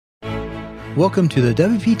Welcome to the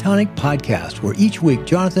WP Tonic podcast, where each week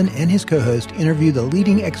Jonathan and his co-host interview the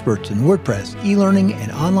leading experts in WordPress, e-learning,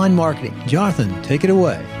 and online marketing. Jonathan, take it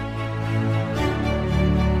away.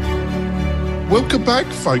 Welcome back,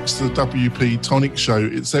 folks, to the WP Tonic Show.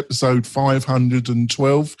 It's episode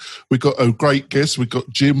 512. We've got a great guest. We've got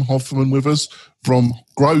Jim Hoffman with us from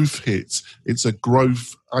Growth Hit. It's a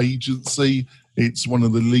growth agency. It's one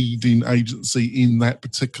of the leading agency in that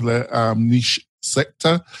particular niche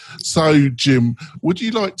sector. So, Jim, would you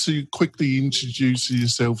like to quickly introduce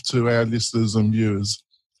yourself to our listeners and viewers?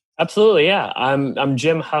 Absolutely, yeah. I'm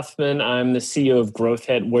Jim Huffman. I'm the CEO of Growth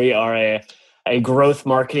Hit. We are a growth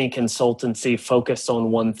marketing consultancy focused on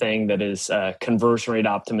one thing, that is conversion rate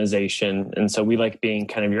optimization. And so we like being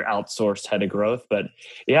kind of your outsourced head of growth. But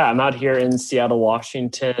yeah, I'm out here in Seattle,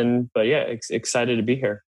 Washington. But yeah, excited to be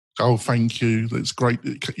here. Oh, thank you. That's great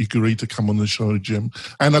that you agreed to come on the show, Jim.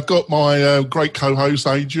 And I've got my great co-host,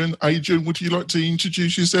 Adrian. Adrian, would you like to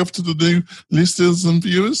introduce yourself to the new listeners and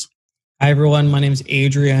viewers? Hi, everyone. My name is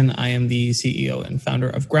Adrian. I am the CEO and founder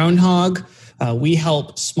of Groundhog. We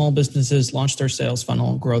help small businesses launch their sales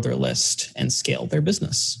funnel, grow their list, and scale their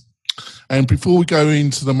business. And before we go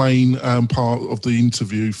into the main part of the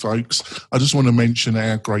interview, folks, I just want to mention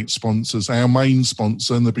our great sponsors. Our main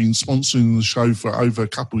sponsor, and they've been sponsoring the show for over a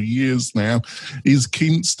couple of years now, is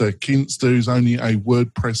Kinsta. Kinsta is only a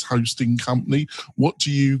WordPress hosting company. What do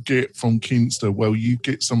you get from Kinsta? Well, you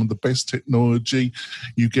get some of the best technology.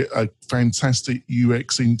 You get a fantastic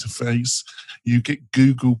UX interface. You get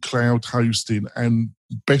Google Cloud hosting, and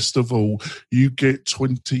best of all, you get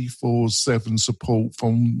 24/7 support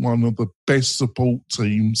from one of the best support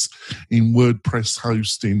teams in WordPress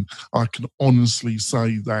hosting. I can honestly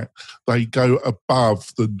say that they go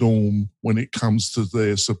above the norm when it comes to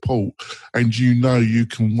their support. And you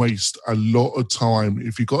can waste a lot of time.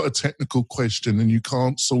 If you've got a technical question and you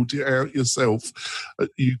can't sort it out yourself,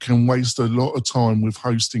 you can waste a lot of time with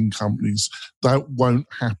hosting companies. That won't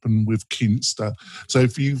happen with Kinsta. So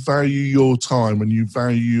if you value your time and you value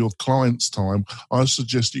your client's time, I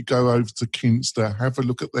suggest you go over to Kinsta, have a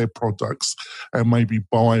look at their products, and maybe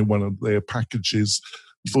buy one of their packages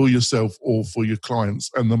for yourself or for your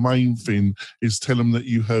clients. And the main thing is tell them that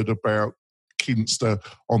you heard about Kinsta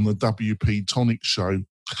on the WP Tonic Show.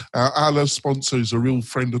 Our other sponsor is a real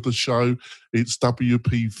friend of the show. It's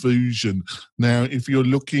WP Fusion. Now, if you're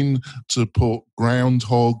looking to put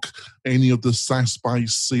Groundhog, any of the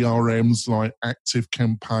SaaS-based CRMs like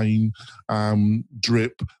ActiveCampaign,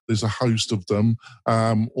 Drip, there's a host of them,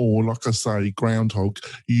 or like I say, Groundhog,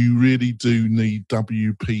 you really do need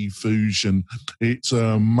WP Fusion. It's an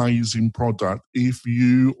amazing product. If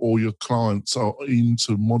you or your clients are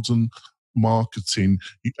into modern marketing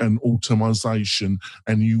and automation,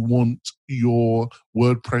 and you want your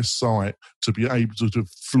WordPress site to be able to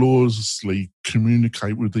flawlessly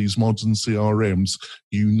communicate with these modern CRMs,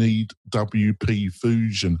 you need WP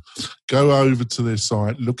Fusion. Go over to their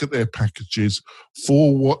site, look at their packages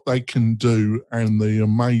for what they can do and the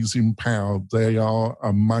amazing power. They are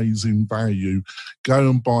amazing value. Go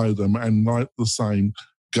and buy them, and like the same,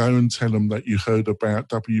 go and tell them that you heard about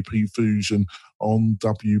WP Fusion on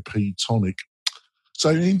WP Tonic. So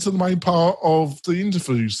into the main part of the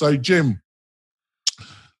interview. So, Jim,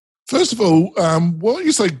 first of all, what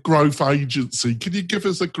is a growth agency? Can you give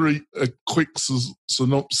us a quick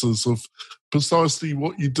synopsis of precisely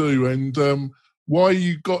what you do and why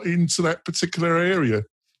you got into that particular area?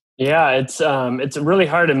 Yeah, it's really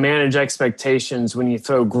hard to manage expectations when you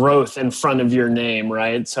throw growth in front of your name,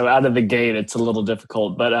 right? So out of the gate, it's a little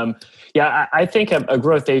difficult. But I think a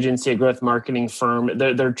growth agency, a growth marketing firm,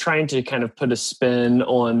 they're trying to kind of put a spin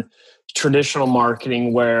on traditional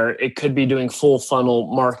marketing, where it could be doing full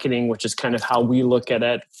funnel marketing, which is kind of how we look at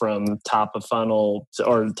it, from top of funnel to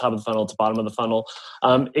bottom of the funnel.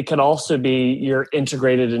 It could also be you're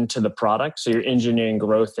integrated into the product, so you're engineering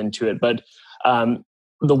growth into it. But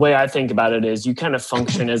the way I think about it is you kind of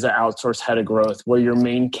function as an outsourced head of growth, where your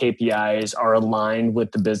main KPIs are aligned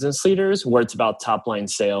with the business leaders, where it's about top line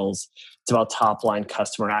sales, it's about top line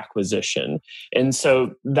customer acquisition. And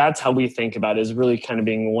so that's how we think about it, is really kind of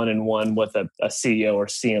being one-on-one with a CEO or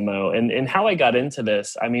CMO. And how I got into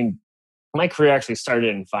this, I mean, my career actually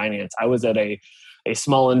started in finance. I was at a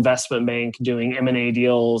small investment bank doing M&A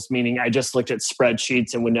deals, meaning I just looked at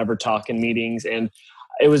spreadsheets and would never talk in meetings. And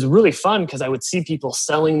it was really fun because I would see people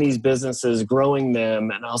selling these businesses, growing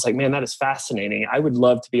them. And I was like, man, that is fascinating. I would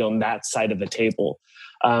love to be on that side of the table.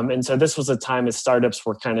 And so this was a time as startups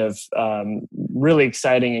were kind of really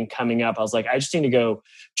exciting and coming up. I was like, I just need to go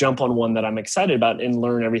jump on one that I'm excited about and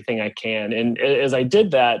learn everything I can. And as I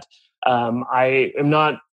did that, I am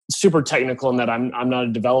not super technical in that I'm not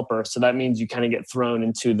a developer. So that means you kind of get thrown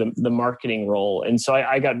into the marketing role. And so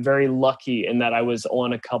I got very lucky in that I was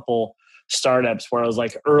on a couple startups where I was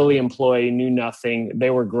like early employee, knew nothing. They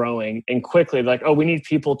were growing and quickly like, oh, we need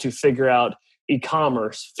people to figure out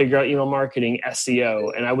e-commerce, figure out email marketing,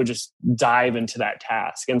 SEO. And I would just dive into that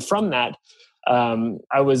task. And from that,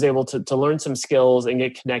 I was able to learn some skills and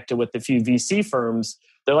get connected with a few VC firms.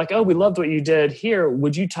 They're like, oh, we loved what you did here.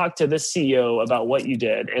 Would you talk to this CEO about what you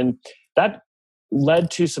did? And that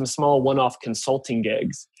led to some small one-off consulting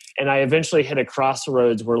gigs. And I eventually hit a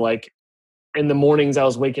crossroads where like in the mornings I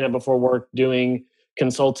was waking up before work doing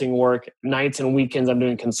consulting work. Nights and weekends I'm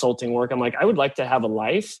doing consulting work. I'm like, I would like to have a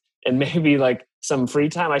life and maybe like some free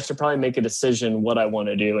time. I should probably make a decision what I want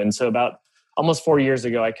to do. And so about almost 4 years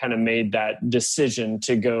ago, I kind of made that decision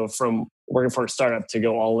to go from working for a startup to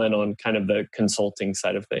go all in on kind of the consulting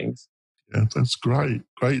side of things. Yeah, that's great.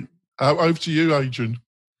 Great. Over to you, Adrian.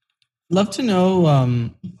 Love to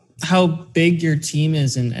know how big your team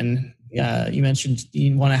is, and you mentioned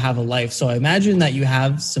you want to have a life. So I imagine that you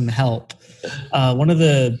have some help. One of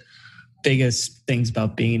the biggest things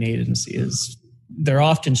about being an agency is they're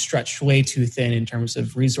often stretched way too thin in terms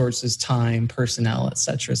of resources, time, personnel,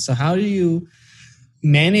 etc. So how do you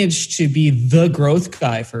manage to be the growth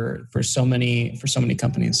guy for so many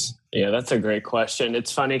companies? Yeah, that's a great question.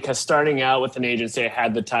 It's funny because starting out with an agency, I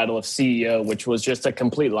had the title of CEO, which was just a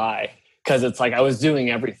complete lie. Because it's like I was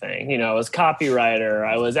doing everything. I was copywriter,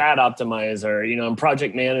 I was ad optimizer, I'm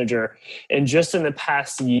project manager. And just in the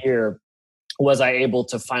past year, was I able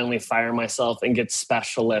to finally fire myself and get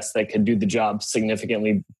specialists that could do the job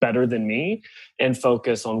significantly better than me and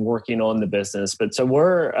focus on working on the business. But so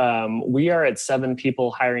we are at 7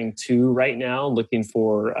 people, hiring 2 right now, looking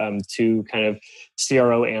for 2 kind of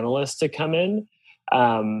CRO analysts to come in.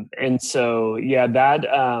 And so, yeah,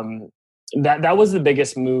 that was the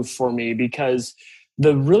biggest move for me, because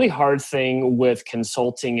the really hard thing with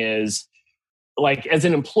consulting is, like, as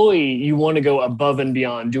an employee, you want to go above and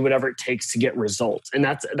beyond, do whatever it takes to get results. And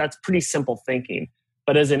that's pretty simple thinking.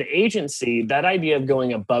 But as an agency, that idea of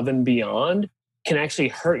going above and beyond can actually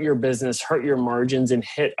hurt your business, hurt your margins, and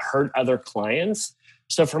hurt other clients.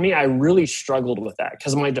 So for me, I really struggled with that,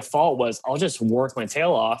 because my default was I'll just work my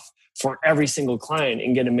tail off for every single client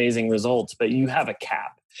and get amazing results. But you have a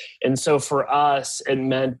cap. And so for us, it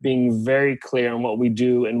meant being very clear on what we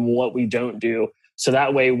do and what we don't do. So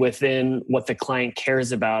that way, within what the client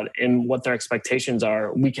cares about and what their expectations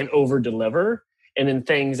are, we can over deliver. And in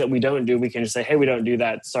things that we don't do, we can just say, hey, we don't do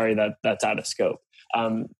that. Sorry, that's out of scope.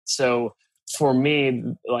 So for me,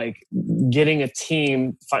 like getting a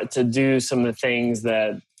team to do some of the things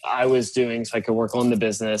that I was doing so I could work on the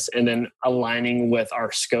business and then aligning with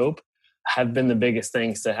our scope have been the biggest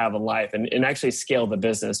things to have a life and actually scale the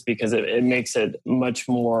business, because it makes it much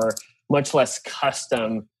less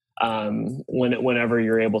custom whenever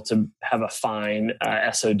you're able to have a fine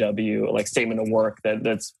SOW, like statement of work,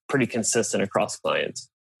 that's pretty consistent across clients.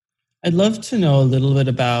 I'd love to know a little bit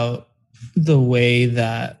about the way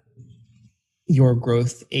that your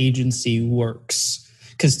growth agency works.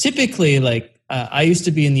 Because typically, I used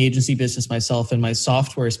to be in the agency business myself, and my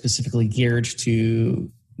software is specifically geared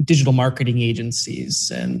to digital marketing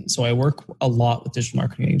agencies. And so I work a lot with digital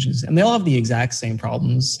marketing agencies, and they all have the exact same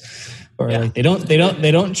problems, where like they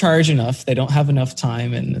don't charge enough, they don't have enough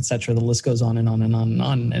time, and et cetera. The list goes on and on and on and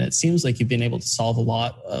on. And it seems like you've been able to solve a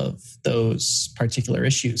lot of those particular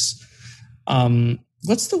issues.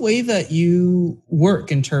 What's the way that you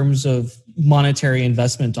work in terms of monetary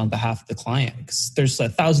investment on behalf of the client? Because there's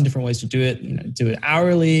 1,000 different ways to do it. Do it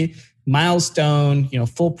hourly, milestone,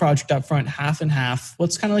 full project upfront, half and half.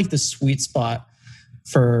 What's kind of like the sweet spot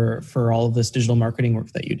for all of this digital marketing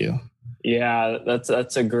work that you do? Yeah,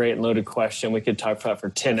 that's a great loaded question. We could talk about for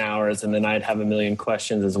 10 hours, and then I'd have a million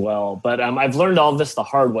questions as well. But I've learned all of this the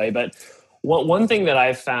hard way. But one thing that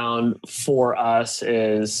I've found for us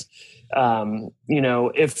is,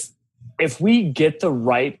 if we get the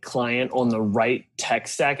right client on the right tech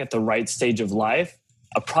stack at the right stage of life,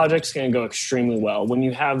 a project's going to go extremely well. When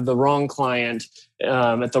you have the wrong client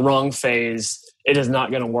at the wrong phase, it is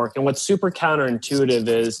not going to work. And what's super counterintuitive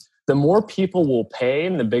is the more people will pay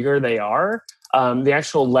and the bigger they are, the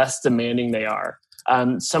actual less demanding they are.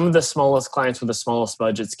 Some of the smallest clients with the smallest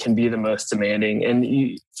budgets can be the most demanding.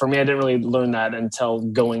 And for me, I didn't really learn that until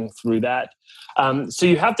going through that. So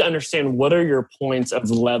you have to understand, what are your points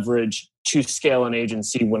of leverage to scale an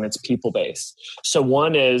agency when it's people-based? So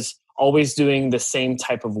one is always doing the same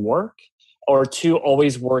type of work, or two,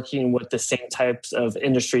 always working with the same types of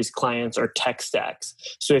industries, clients, or tech stacks.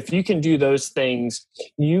 So if you can do those things,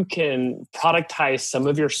 you can productize some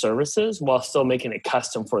of your services while still making it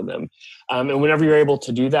custom for them. And whenever you're able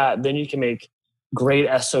to do that, then you can make great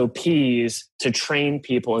SOPs to train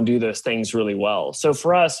people and do those things really well. So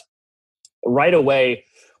for us, right away,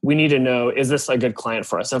 we need to know, is this a good client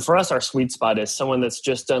for us? And for us, our sweet spot is someone that's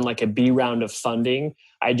just done like a B round of funding.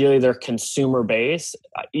 Ideally, they're consumer based.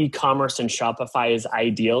 E-commerce and Shopify is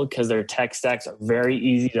ideal because their tech stacks are very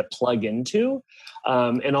easy to plug into.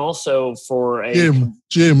 And also for a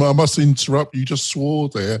Jim, I must interrupt. You just swore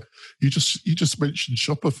there. You just mentioned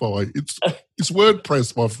Shopify. It's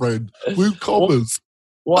WordPress, my friend. WooCommerce.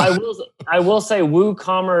 Well, I will say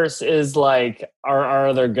WooCommerce is like our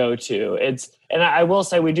other go-to. And I will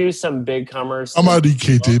say we do some BigCommerce. I'm only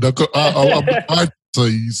kidding. I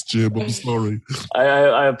tease, Jim. I'm sorry.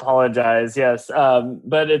 I apologize. Yes,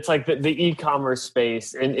 but it's like the e-commerce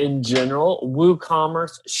space, and in general,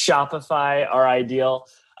 WooCommerce, Shopify are ideal,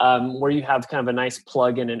 where you have kind of a nice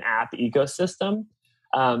plug-in and app ecosystem.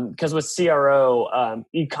 Because with CRO,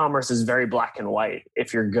 e-commerce is very black and white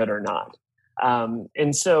if you're good or not.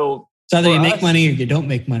 And so it's either you make money or you don't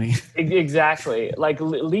make money. Exactly. Like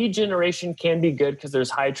lead generation can be good because there's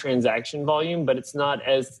high transaction volume, but it's not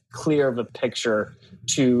as clear of a picture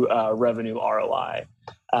to revenue ROI.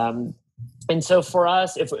 And so for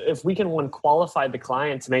us, if we can qualify the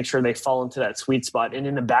client to make sure they fall into that sweet spot, and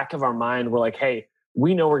in the back of our mind, we're like, hey,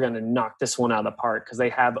 we know we're going to knock this one out of the park because they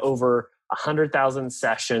have over 100,000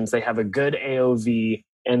 sessions, they have a good AOV,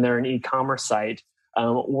 and they're an e-commerce site.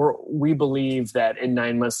 We believe that in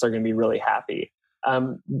 9 months, they're going to be really happy.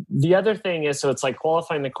 The other thing is, so it's like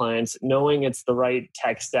qualifying the clients, knowing it's the right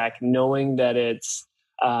tech stack, knowing that it's,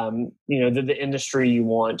 the industry you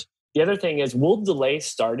want. The other thing is we'll delay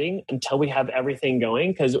starting until we have everything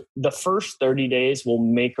going, because the first 30 days will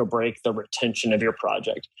make or break the retention of your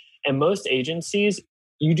project. And most agencies,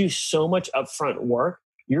 you do so much upfront work,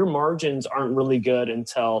 your margins aren't really good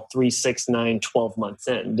until 3, 6, 9, 12 months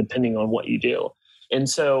in, depending on what you do. And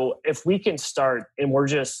so if we can start and we're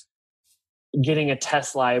just getting a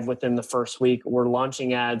test live within the first week, we're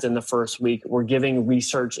launching ads in the first week, we're giving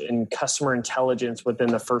research and customer intelligence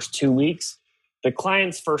within the first 2 weeks, the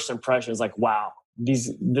client's first impression is like, wow,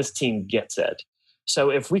 this team gets it. So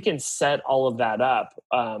if we can set all of that up,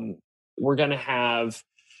 we're going to have,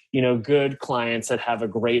 good clients that have a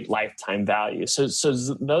great lifetime value. So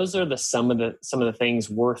those are some of the things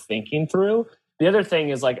we're thinking through. The other thing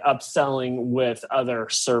is like upselling with other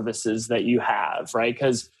services that you have, right?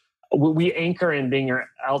 Because we anchor in being your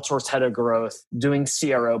outsourced head of growth, doing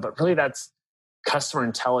CRO, but really that's customer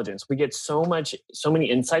intelligence. We get so many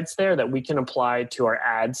insights there that we can apply to our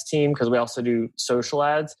ads team, because we also do social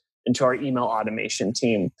ads, and to our email automation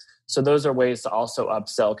team. So those are ways to also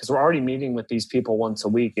upsell, because we're already meeting with these people once a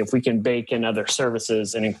week. If we can bake in other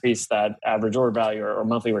services and increase that average order value or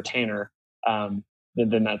monthly retainer,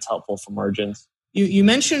 then that's helpful for margins. You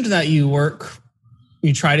mentioned that you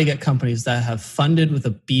try to get companies that have funded with a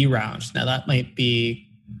B round. Now that might be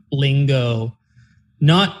lingo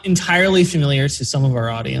not entirely familiar to some of our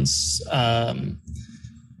audience.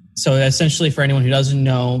 So essentially, for anyone who doesn't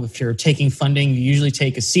know, if you're taking funding, you usually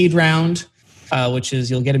take a seed round, which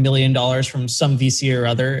is you'll get $1 million from some VC or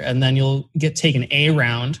other, and then you'll take an A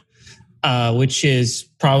round, which is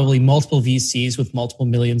probably multiple VCs with multiple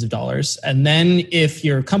millions of dollars. And then if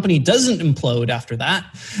your company doesn't implode after that,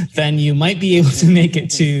 then you might be able to make it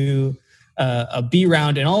to a B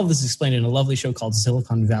round. And all of this is explained in a lovely show called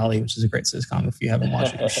Silicon Valley, which is a great sitcom. If you haven't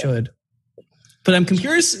watched it, you should. But I'm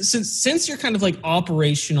curious, since you're kind of like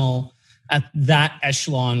operational at that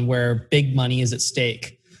echelon where big money is at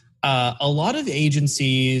stake, a lot of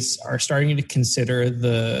agencies are starting to consider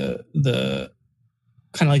the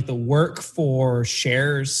kind of like the work for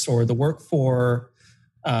shares or the work for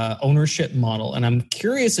ownership model. And I'm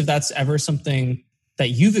curious if that's ever something that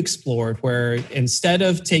you've explored, where instead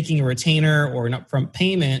of taking a retainer or an upfront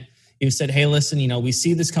payment, you said, hey, listen, we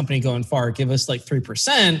see this company going far, give us like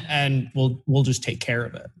 3% and we'll just take care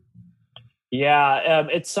of it. Yeah,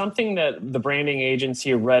 it's something that the branding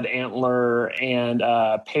agency Red Antler and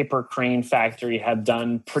Paper Crane Factory have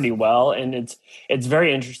done pretty well, and it's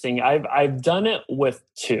very interesting. I've done it with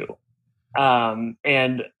two,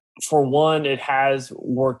 and for one, it has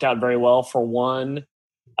worked out very well. For one,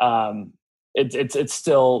 it's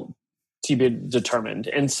still to be determined.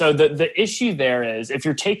 And so the issue there is, if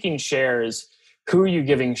you're taking shares, who are you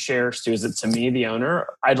giving shares to? Is it to me, the owner?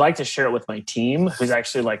 I'd like to share it with my team, who's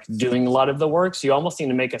actually like doing a lot of the work. So you almost need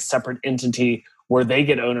to make a separate entity where they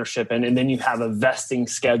get ownership in, and then you have a vesting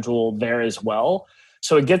schedule there as well.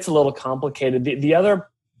 So it gets a little complicated. The other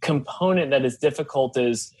component that is difficult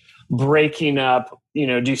is breaking up, do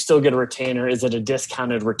you still get a retainer? Is it a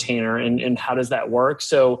discounted retainer? And how does that work?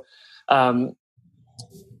 So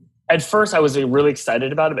at first I was really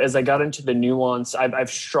excited about it. As I got into the nuance, I've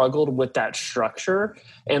struggled with that structure.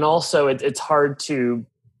 And also it's hard to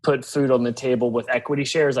put food on the table with equity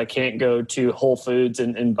shares. I can't go to Whole Foods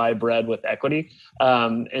and buy bread with equity.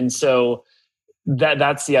 And so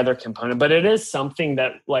that's the other component, but it is something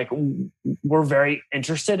that we're very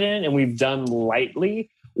interested in and we've done lightly.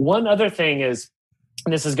 One other thing is,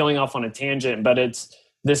 and this is going off on a tangent, but it's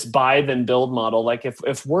this buy then build model. Like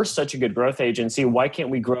if we're such a good growth agency, why can't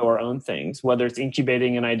we grow our own things? Whether it's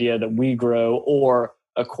incubating an idea that we grow or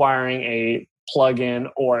acquiring a plugin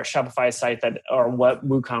or a Shopify site or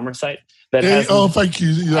WooCommerce site that has. Oh, thank you.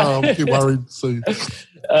 Yeah, I'm getting worried soon.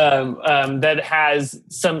 That has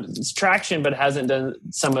some traction, but hasn't done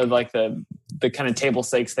some of the kind of table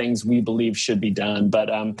stakes things we believe should be done. But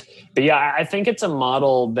yeah, I think it's a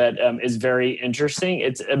model that is very interesting.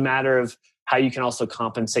 It's a matter of how you can also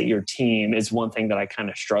compensate your team is one thing that I kind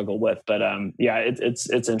of struggle with. But yeah,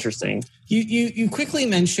 it's interesting. You quickly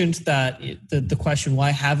mentioned that the question,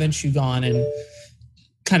 why haven't you gone and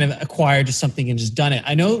kind of acquired just something and just done it?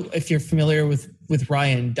 I know if you're familiar with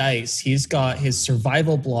Ryan Deiss, he's got his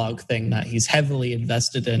survival blog thing that he's heavily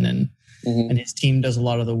invested in and his team does a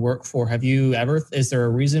lot of the work for. Is there a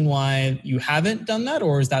reason why you haven't done that,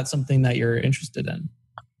 or is that something that you're interested in?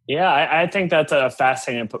 Yeah, I think that's a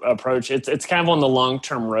fascinating approach. It's kind of on the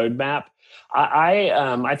long-term roadmap.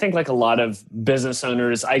 I think like a lot of business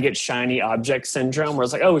owners, I get shiny object syndrome where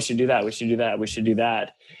it's like, oh, we should do that. We should do that. We should do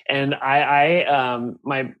that. And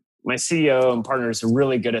my CEO and partners are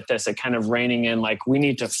really good at this, at kind of reining in, like, we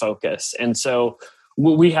need to focus. And so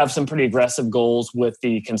we have some pretty aggressive goals with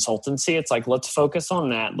the consultancy. It's like, let's focus on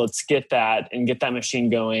that. Let's get that and get that machine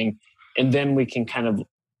going. And then we can kind of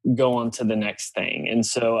go on to the next thing. And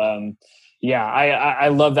so, yeah, I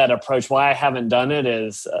love that approach. Why I haven't done it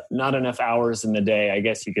is not enough hours in the day, I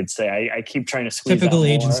guess you could say. I keep trying to squeeze typical out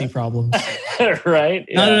more. Agency problems. Right?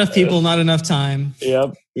 Not enough people, not enough time.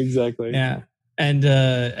 Yep, exactly. Yeah. And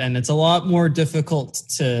it's a lot more difficult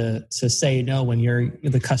to say no when you're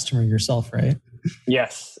the customer yourself, right?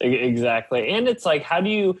 Yes, exactly. And it's like, how do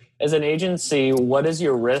you, as an agency, what is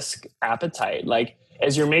your risk appetite? Like,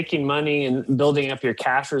 as you're making money and building up your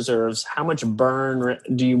cash reserves, how much burn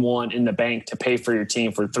do you want in the bank to pay for your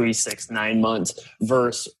team for 3, 6, 9 months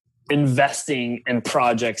versus investing in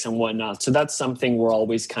projects and whatnot? So that's something we're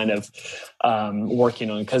always kind of working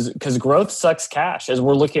on, because growth sucks cash. As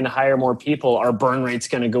we're looking to hire more people, our burn rate's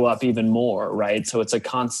going to go up even more, right? So it's a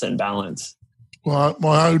constant balance. Well,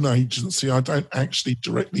 my own agency, I don't actually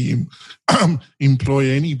directly employ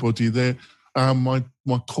anybody there. My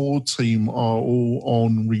core team are all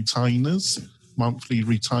on retainers, monthly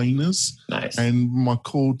retainers. Nice. And my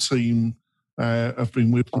core team have been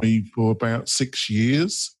with me for about 6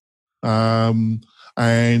 years. And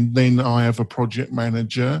then I have a project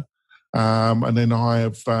manager. And then I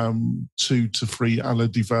have 2 to 3 other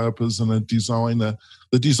developers and a designer.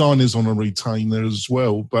 The designer's on a retainer as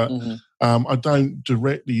well, but I don't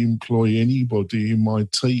directly employ anybody in my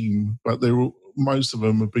team, but most of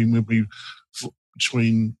them have been with me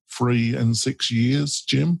between 3 and 6 years,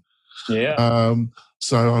 Jim. Yeah.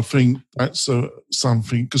 So I think that's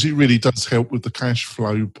something, because it really does help with the cash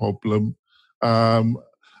flow problem.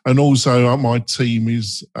 And also my team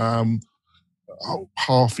is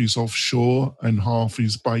half is offshore and half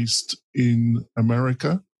is based in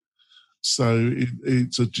America. So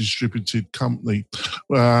it's a distributed company.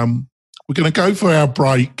 We're going to go for our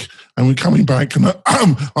break and we're coming back. And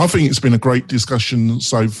I think it's been a great discussion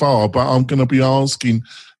so far, but I'm going to be asking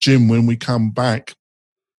Jim when we come back,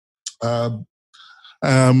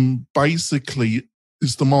 basically,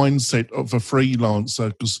 is the mindset of a freelancer,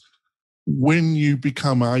 because when you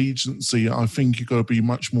become an agency, I think you've got to be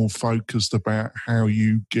much more focused about how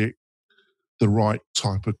you get the right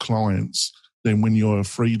type of clients than when you're a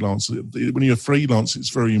freelancer. When you're a freelancer,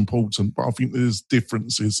 it's very important, but I think there's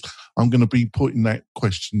differences. I'm going to be putting that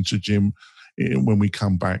question to Jim when we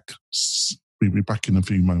come back. We'll be back in a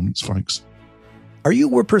few moments, folks. Are you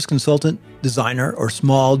a WordPress consultant, designer, or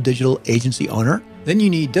small digital agency owner? Then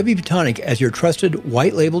you need WP Tonic as your trusted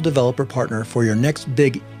white label developer partner for your next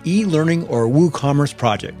big e-learning or WooCommerce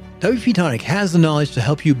project. WP Tonic has the knowledge to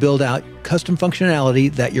help you build out custom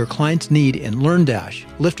functionality that your clients need in LearnDash,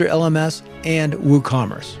 Lifter LMS, and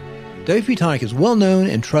WooCommerce. WP Tonic is well known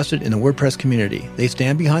and trusted in the WordPress community. They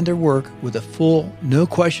stand behind their work with a full, no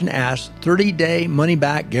question asked, 30-day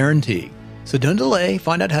money-back guarantee. So don't delay.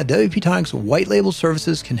 Find out how WP Tonic's white label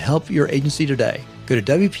services can help your agency today. Go to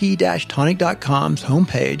WP-Tonic.com's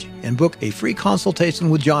homepage and book a free consultation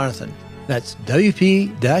with Jonathan. That's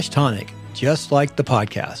WP-Tonic, just like the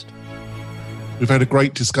podcast. We've had a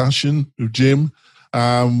great discussion with Jim.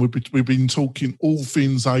 We've been talking all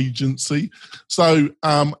things agency. So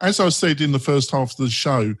as I said in the first half of the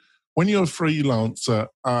show, when you're a freelancer,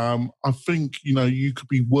 I think, you could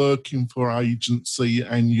be working for an agency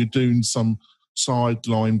and you're doing some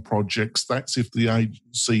sideline projects. That's if the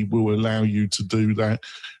agency will allow you to do that.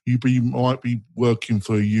 You might be working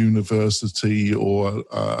for a university or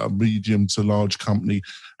a medium to large company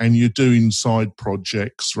and you're doing side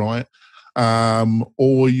projects, right?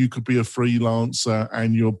 Or you could be a freelancer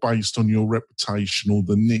and you're based on your reputation or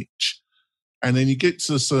the niche. And then you get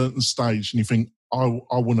to a certain stage and you think, I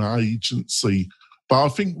want an agency. But I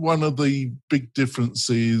think one of the big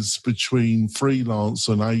differences between freelance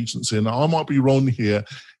and agency, and I might be wrong here,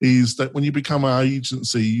 is that when you become an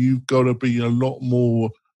agency, you've got to be a lot more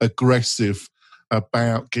aggressive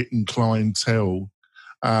about getting clientele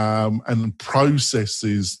and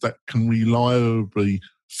processes that can reliably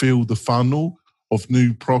fill the funnel of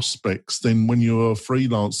new prospects than when you're a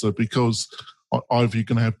freelancer, because either you're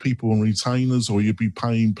going to have people on retainers or you'll be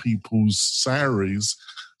paying people's salaries.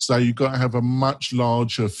 So you've got to have a much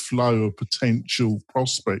larger flow of potential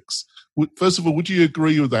prospects. First of all, would you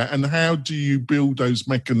agree with that? And how do you build those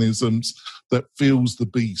mechanisms that fills the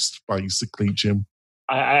beast, basically, Jim?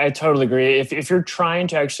 I totally agree. If you're trying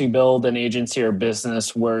to actually build an agency or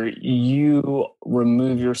business where you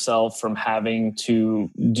remove yourself from having to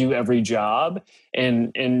do every job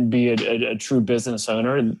and be a true business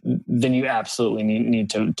owner, then you absolutely need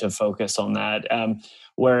to focus on that.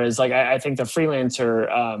 Whereas, I think the freelancer,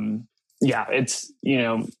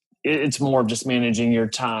 it's more of just managing your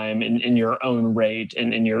time in your own rate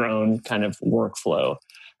and in your own kind of workflow.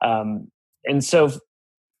 And so,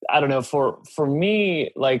 I don't know, for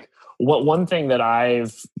me, one thing that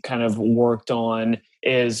I've kind of worked on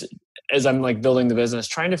is, as I'm building the business,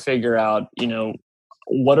 trying to figure out,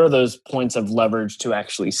 what are those points of leverage to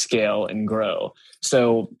actually scale and grow.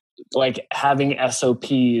 So having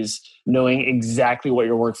SOPs, knowing exactly what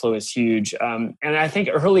your workflow is huge. And I think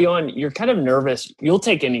early on, you're kind of nervous. You'll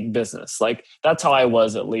take any business. That's how I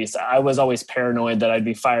was, at least. I was always paranoid that I'd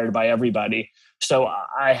be fired by everybody. So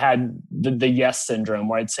I had the yes syndrome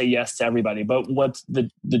where I'd say yes to everybody. But what the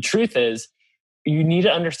truth is, you need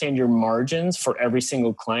to understand your margins for every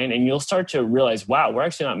single client, and you'll start to realize, wow, we're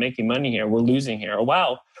actually not making money here. We're losing here. Or,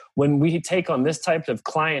 wow, when we take on this type of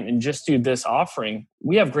client and just do this offering,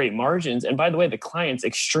 we have great margins. And by the way, the client's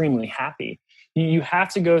extremely happy. You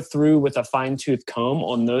have to go through with a fine-tooth comb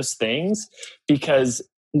on those things, because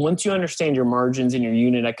once you understand your margins and your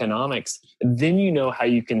unit economics, then you know how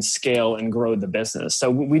you can scale and grow the business. So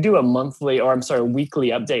we do a weekly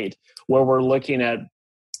update where we're looking at,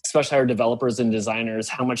 especially our developers and designers,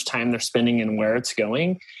 how much time they're spending and where it's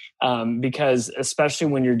going. Because especially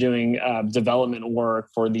when you're doing development work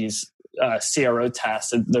for these CRO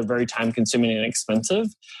tests, they're very time consuming and expensive.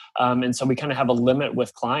 And so we kind of have a limit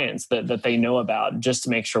with clients that they know about, just to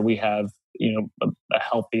make sure we have, a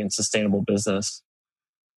healthy and sustainable business.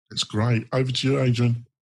 That's great. Over to you, Adrian.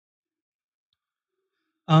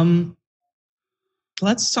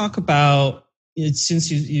 Let's talk about it,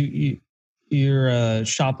 since you're a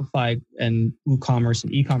Shopify and WooCommerce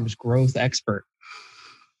and e-commerce growth expert.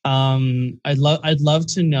 I'd love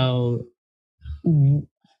to know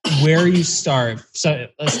where you start. So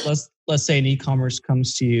let's say an e-commerce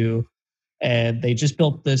comes to you and they just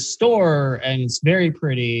built this store and it's very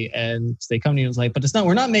pretty, and they come to you and it's but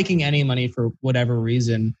we're not making any money for whatever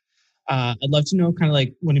reason. I'd love to know kind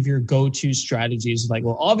of one of your go-to strategies.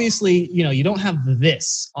 Well, obviously, you don't have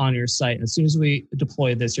this on your site. As soon as we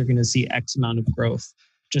deploy this, you're going to see X amount of growth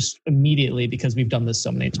just immediately because we've done this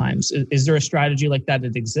so many times. Is there a strategy like that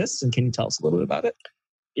exists? And can you tell us a little bit about it?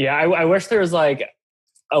 Yeah, I wish there was a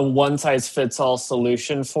one-size-fits-all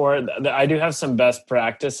solution for it. I do have some best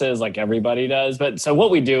practices like everybody does. But so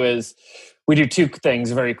what we do is we do two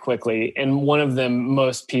things very quickly, and one of them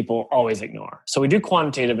most people always ignore. So we do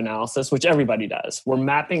quantitative analysis, which everybody does. We're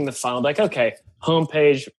mapping the funnel, okay,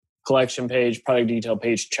 homepage, collection page, product detail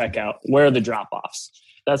page, checkout. Where are the drop-offs?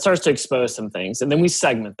 That starts to expose some things. And then we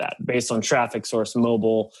segment that based on traffic source,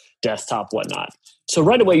 mobile, desktop, whatnot. So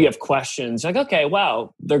right away you have questions okay,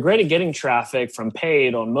 wow, they're great at getting traffic from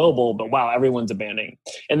paid on mobile, but wow, everyone's abandoning.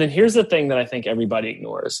 And then here's the thing that I think everybody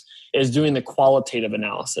ignores is doing the qualitative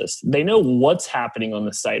analysis. They know what's happening on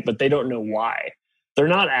the site, but they don't know why. they're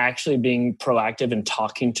not actually being proactive and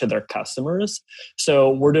talking to their customers.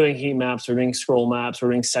 So we're doing heat maps, we're doing scroll maps, we're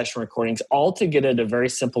doing session recordings, all to get at a very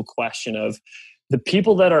simple question of the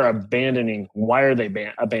people that are abandoning, why are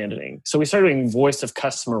they abandoning? So we started doing voice of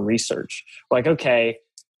customer research. Like, okay,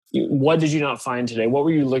 what did you not find today? What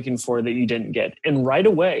were you looking for that you didn't get? And right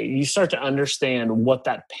away, you start to understand what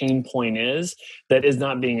that pain point is that is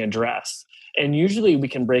not being addressed. And usually we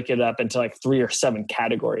can break it up into like 3 or 7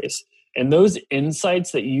 categories. And those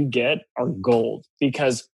insights that you get are gold,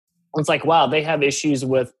 because it's like, wow, they have issues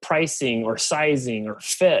with pricing or sizing or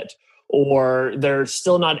fit, or they're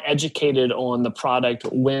still not educated on the product,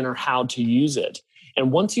 when or how to use it.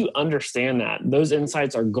 And once you understand that, those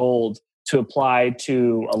insights are gold to apply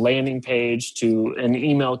to a landing page, to an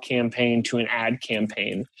email campaign, to an ad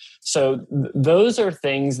campaign. So those are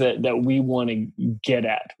things that we want to get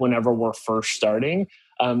at whenever we're first starting.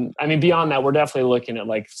 I mean, beyond that, we're definitely looking at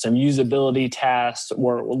like some usability tasks.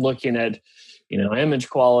 We're looking at, image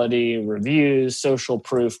quality, reviews, social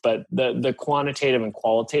proof, but the quantitative and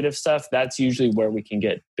qualitative stuff, that's usually where we can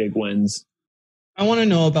get big wins. I want to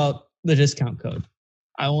know about the discount code.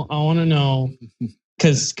 I want to know,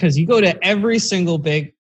 because you go to every single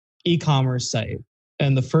big e-commerce site,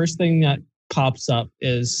 and the first thing that pops up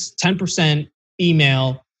is 10%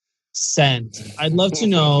 email sent. I'd love to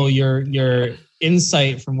know your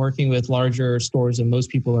insight from working with larger stores than most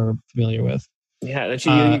people are familiar with. Yeah,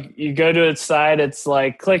 that you go to its site, it's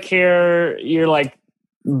like, click here, you're like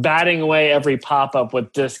batting away every pop-up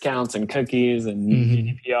with discounts and cookies and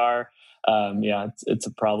GDPR. It's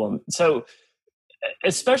a problem. So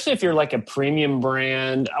especially if you're like a premium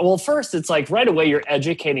brand, well, first it's like right away you're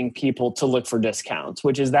educating people to look for discounts,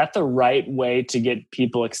 which is that the right way to get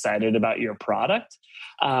people excited about your product?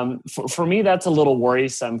 For me, that's a little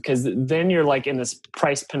worrisome, because then you're like in this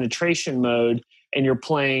price penetration mode and you're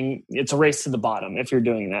playing, it's a race to the bottom if you're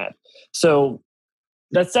doing that. So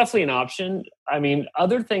that's definitely an option. I mean,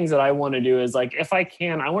 other things that I want to do is like, if I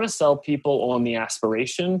can, I want to sell people on the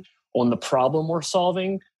aspiration, on the problem we're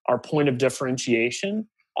solving, our point of differentiation.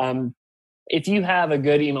 If you have a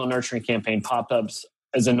good email nurturing campaign, pop-ups,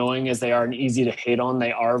 as annoying as they are and easy to hate on,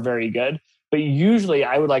 they are very good. But usually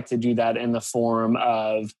I would like to do that in the form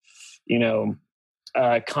of,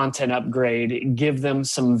 content upgrade, give them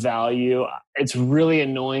some value. It's really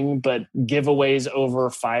annoying, but giveaways over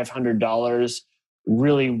 $500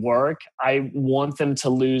 really work. I want them to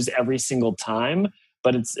lose every single time,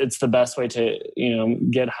 but it's the best way to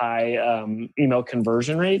get high email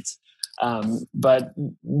conversion rates. But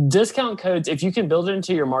discount codes, if you can build it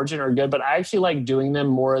into your margin, are good. But I actually like doing them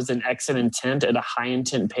more as an exit intent at a high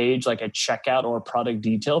intent page, like a checkout or a product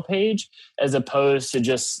detail page, as opposed to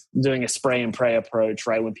just doing a spray and pray approach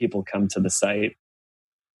right when people come to the site.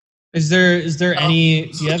 Is there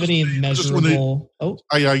any? Do you have any measurable?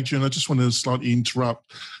 Hey, Adrian, I just want to slightly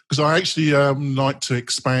interrupt, because I actually like to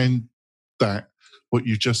expand that, what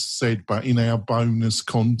you just said, but in our bonus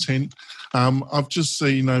content. I've just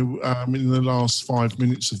seen, in the last 5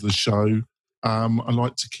 minutes of the show, I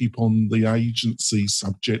like to keep on the agency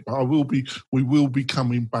subject, but we will be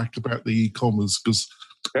coming back about the e-commerce, because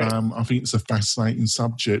I think it's a fascinating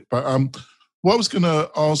subject. But what I was going to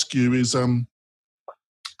ask you is,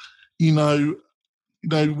 we've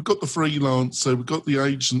got the freelancer, we've got the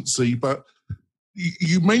agency, but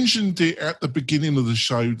you mentioned it at the beginning of the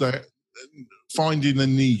show that finding a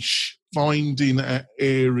niche, finding an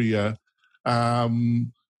area.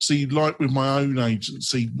 See, like with my own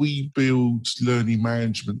agency, we build learning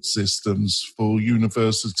management systems for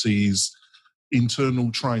universities,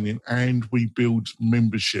 internal training, and we build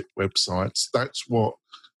membership websites. That's what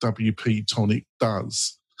WP Tonic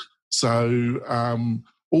does. So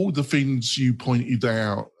all the things you pointed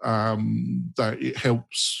out, that it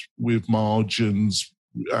helps with margins,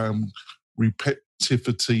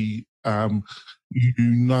 repetitivity, you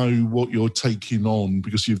know what you're taking on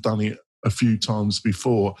because you've done it a few times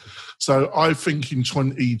before. So I think in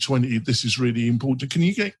 2020, this is really important. Can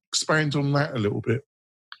you expand on that a little bit?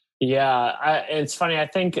 Yeah, it's funny. I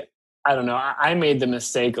don't know. I made the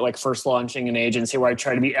mistake, like first launching an agency, where I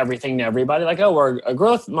try to be everything to everybody. Like, oh, we're a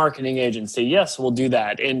growth marketing agency. Yes, we'll do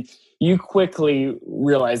that. And you quickly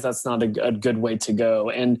realize that's not a good way to go.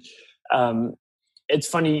 And it's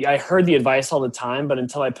funny. I heard the advice all the time, but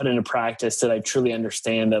until I put it into practice, did I truly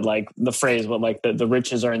understand that, like the phrase, what like the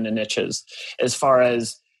riches are in the niches. As far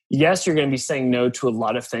as, yes, you're going to be saying no to a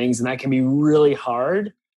lot of things, and that can be really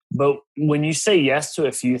hard. But when you say yes to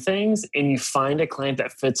a few things and you find a client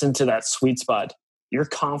that fits into that sweet spot, your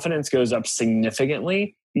confidence goes up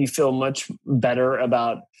significantly. You feel much better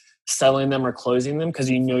about selling them or closing them because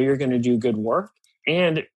you know you're going to do good work.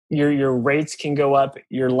 And your rates can go up,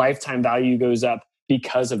 your lifetime value goes up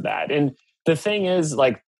because of that. And the thing is,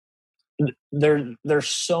 like, there's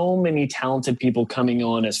so many talented people coming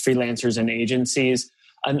on as freelancers and agencies,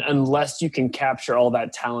 and unless you can capture all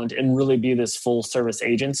that talent and really be this full service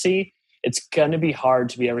agency, it's going to be hard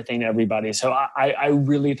to be everything to everybody. So I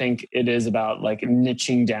really think it is about like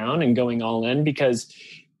niching down and going all in, because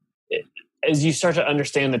as you start to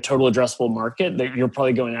understand the total addressable market that you're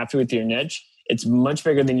probably going after with your niche, it's much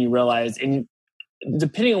bigger than you realize. And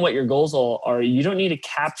depending on what your goals are, you don't need to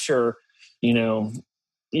capture,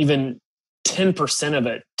 even 10% of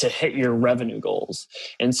it to hit your revenue goals.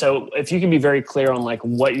 And so if you can be very clear on like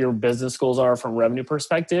what your business goals are from a revenue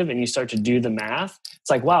perspective, and you start to do the math, it's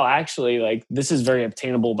like, wow, actually, like this is very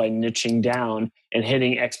obtainable by niching down and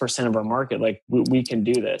hitting X% of our market. Like we can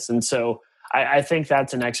do this. And so I think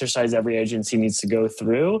that's an exercise every agency needs to go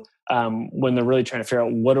through when they're really trying to figure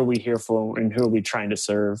out what are we here for and who are we trying to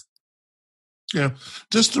serve. Yeah,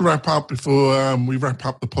 just to wrap up before we wrap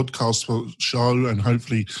up the podcast show, and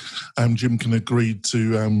hopefully Jim can agree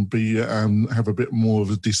to have a bit more of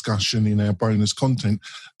a discussion in our bonus content.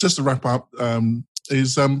 Just to wrap up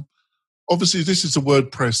is obviously this is a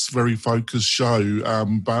WordPress very focused show,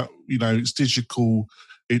 but it's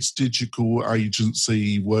digital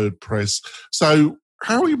agency WordPress. So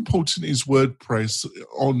how important is WordPress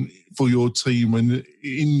for your team and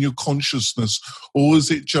in your consciousness, or is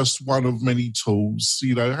it just one of many tools?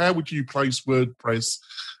 How would you place WordPress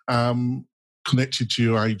connected to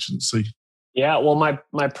your agency? Yeah, well,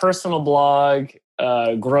 my personal blog,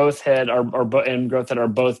 Growth Hit, and Growth Hit are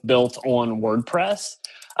both built on WordPress.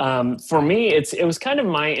 For me, it was kind of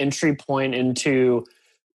my entry point into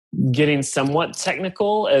getting somewhat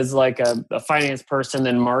technical as like a finance person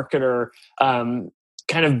and marketer.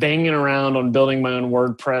 Kind of banging around on building my own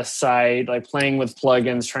WordPress site, like playing with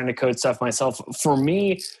plugins, trying to code stuff myself. For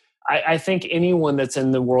me, I think anyone that's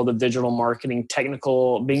in the world of digital marketing,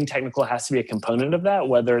 being technical has to be a component of that,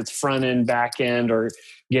 whether it's front end, back end, or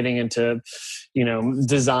getting into,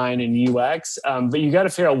 design and UX. But you got to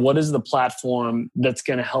figure out what is the platform that's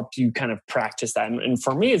going to help you kind of practice that. And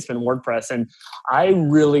for me, it's been WordPress, and I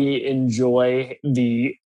really enjoy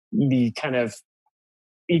the kind of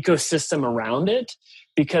ecosystem around it,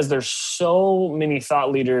 because there's so many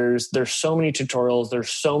thought leaders, there's so many tutorials, there's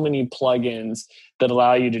so many plugins that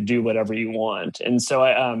allow you to do whatever you want. And so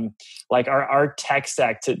like our tech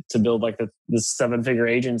stack to build like the 7-figure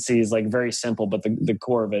agency is like very simple, but the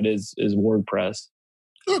core of it is WordPress.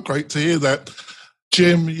 Oh, great to hear that.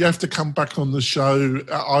 Jim, you have to come back on the show.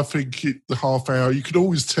 I think the half hour, you can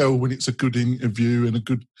always tell when it's a good interview and a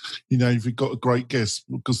good, if you've got a great guest,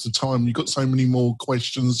 because the time, you've got so many more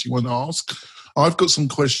questions you want to ask. I've got some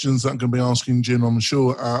questions that I'm going to be asking Jim. I'm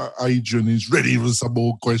sure Adrian is ready for some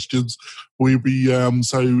more questions. We'll be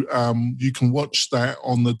you can watch that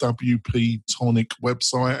on the WP Tonic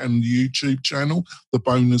website and the YouTube channel, the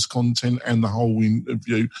bonus content and the whole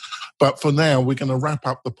interview. But for now, we're going to wrap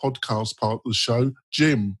up the podcast part of the show.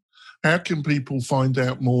 Jim, how can people find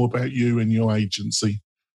out more about you and your agency?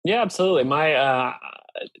 Yeah, absolutely.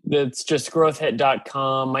 It's just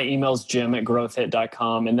growthhit.com. My email's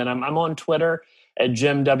jim@growthhit.com. And then I'm on Twitter at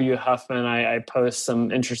Jim W. Huffman. I post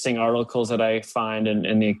some interesting articles that I find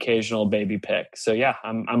and the occasional baby pic. So yeah,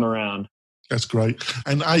 I'm around. That's great.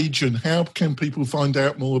 And Adrian, how can people find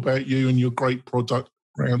out more about you and your great product,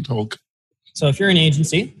 Groundhog? So if you're an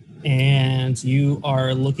agency and you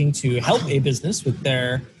are looking to help a business with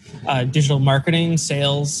their digital marketing,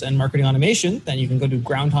 sales, and marketing automation, then you can go to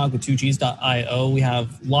groundhog.io. We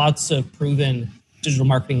have lots of proven digital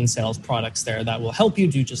marketing and sales products there that will help you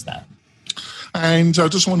do just that. And I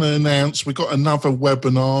just want to announce we've got another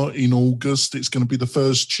webinar in August. It's going to be the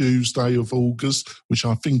first Tuesday of August, which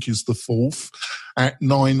I think is the 4th, at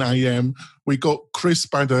 9 a.m. We got Chris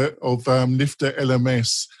Badder of Lifter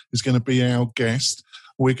LMS is going to be our guest.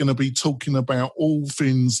 We're going to be talking about all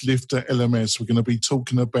things Lifter LMS. We're going to be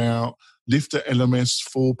talking about Lifter LMS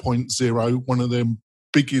 4.0, one of the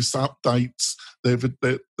biggest updates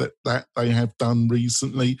that they have done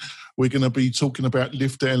recently. We're going to be talking about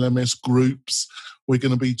Lifter LMS groups. We're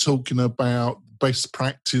going to be talking about best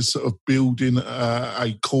practice of building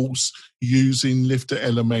a course using Lifter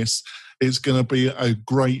LMS. It's going to be a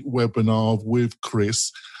great webinar with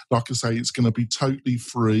Chris. Like I say, it's going to be totally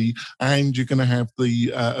free, and you're going to have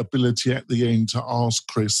the ability at the end to ask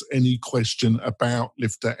Chris any question about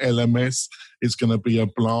Lifter LMS. It's going to be a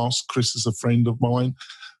blast. Chris is a friend of mine.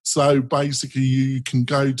 So basically, you can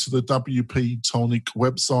go to the WP Tonic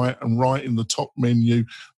website, and right in the top menu,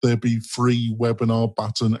 there'll be free webinar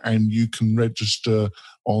button, and you can register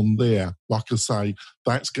on there. Like I say,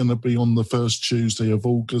 that's going to be on the first Tuesday of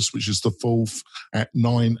August, which is the 4th at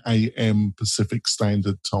 9 a.m. Pacific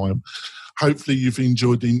Standard Time. Hopefully you've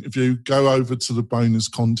enjoyed the interview. Go over to the bonus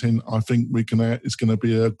content. I think it's going to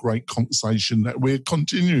be a great conversation that we're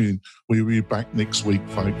continuing. We'll be back next week,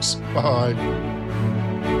 folks. Bye.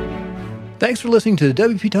 Thanks for listening to the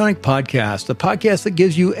WP Tonic Podcast, the podcast that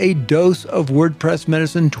gives you a dose of WordPress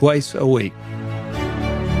medicine twice a week.